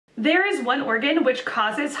There is one organ which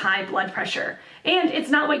causes high blood pressure, and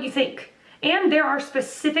it's not what you think. And there are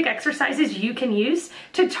specific exercises you can use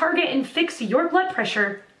to target and fix your blood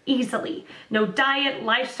pressure easily. No diet,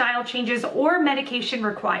 lifestyle changes, or medication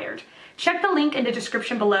required. Check the link in the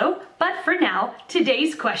description below, but for now,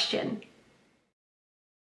 today's question.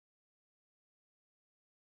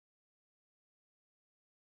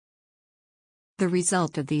 The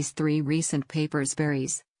result of these three recent papers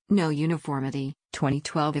varies. No uniformity.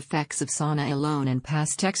 2012 effects of sauna alone and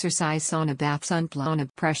post-exercise sauna baths on blood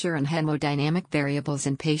pressure and hemodynamic variables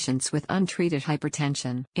in patients with untreated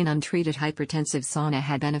hypertension. In untreated hypertensive, sauna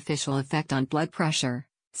had beneficial effect on blood pressure.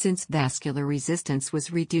 Since vascular resistance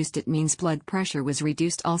was reduced, it means blood pressure was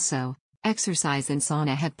reduced also. Exercise in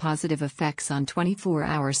sauna had positive effects on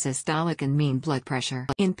 24-hour systolic and mean blood pressure.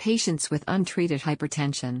 In patients with untreated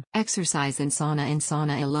hypertension, exercise in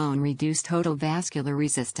sauna alone reduced total vascular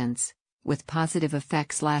resistance, with positive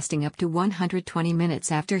effects lasting up to 120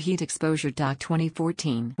 minutes after heat exposure.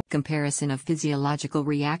 2014 comparison of physiological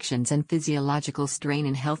reactions and physiological strain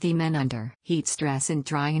in healthy men under heat stress in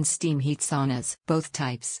dry and steam heat saunas. Both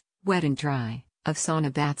types, wet and dry, of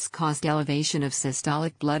sauna baths caused elevation of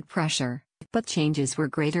systolic blood pressure, but changes were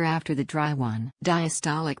greater after the dry one.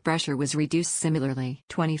 Diastolic pressure was reduced similarly.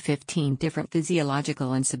 2015 different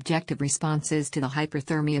physiological and subjective responses to the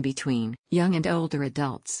hyperthermia between young and older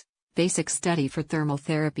adults. Basic study for thermal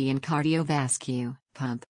therapy in Cardiovascu,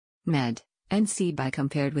 PubMed,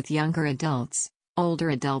 NCBICompared with younger adults. Older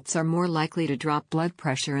adults are more likely to drop blood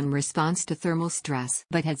pressure in response to thermal stress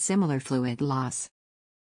but had similar fluid loss.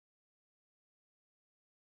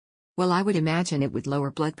 Well, I would imagine it would lower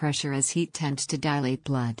blood pressure as heat tends to dilate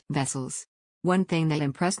blood vessels. One thing that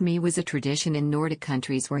impressed me was a tradition in Nordic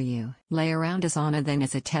countries where you lay around a sauna, then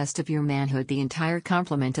as a test of your manhood the entire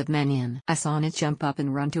complement of men in a sauna jump up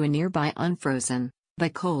and run to a nearby unfrozen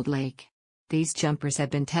but cold lake. These jumpers have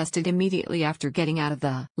been tested immediately after getting out of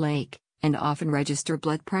the lake, and often register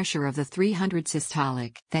blood pressure of the 300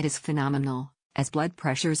 systolic. That is phenomenal, as blood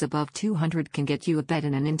pressures above 200 can get you a bed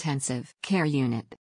in an intensive care unit.